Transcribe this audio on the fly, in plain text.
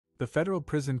The federal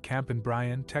prison camp in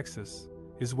Bryan, Texas,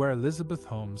 is where Elizabeth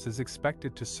Holmes is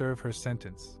expected to serve her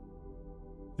sentence.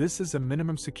 This is a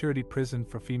minimum security prison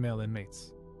for female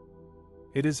inmates.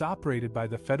 It is operated by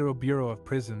the Federal Bureau of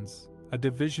Prisons, a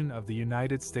division of the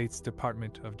United States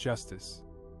Department of Justice.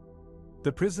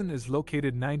 The prison is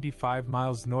located 95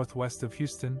 miles northwest of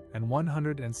Houston and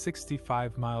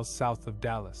 165 miles south of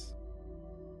Dallas.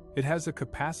 It has a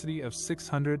capacity of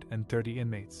 630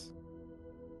 inmates.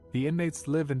 The inmates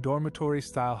live in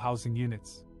dormitory-style housing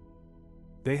units.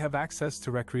 They have access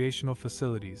to recreational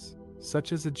facilities,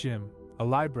 such as a gym, a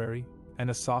library, and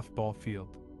a softball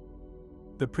field.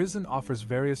 The prison offers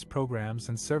various programs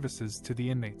and services to the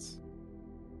inmates.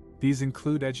 These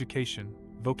include education,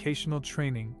 vocational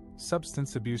training,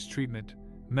 substance abuse treatment,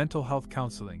 mental health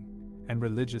counseling, and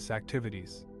religious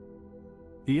activities.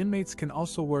 The inmates can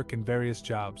also work in various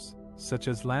jobs, such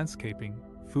as landscaping,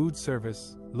 food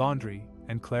service, laundry,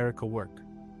 and clerical work.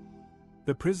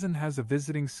 The prison has a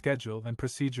visiting schedule and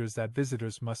procedures that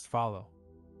visitors must follow.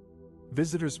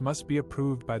 Visitors must be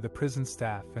approved by the prison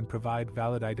staff and provide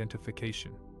valid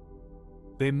identification.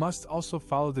 They must also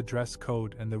follow the dress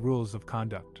code and the rules of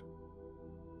conduct.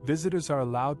 Visitors are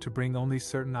allowed to bring only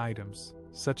certain items,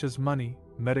 such as money,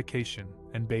 medication,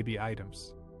 and baby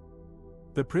items.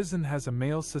 The prison has a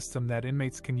mail system that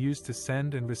inmates can use to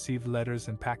send and receive letters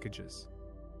and packages.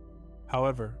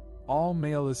 However, all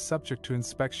mail is subject to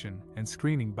inspection and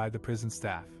screening by the prison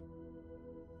staff.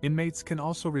 Inmates can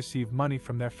also receive money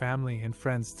from their family and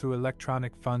friends through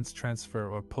electronic funds transfer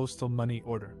or postal money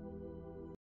order.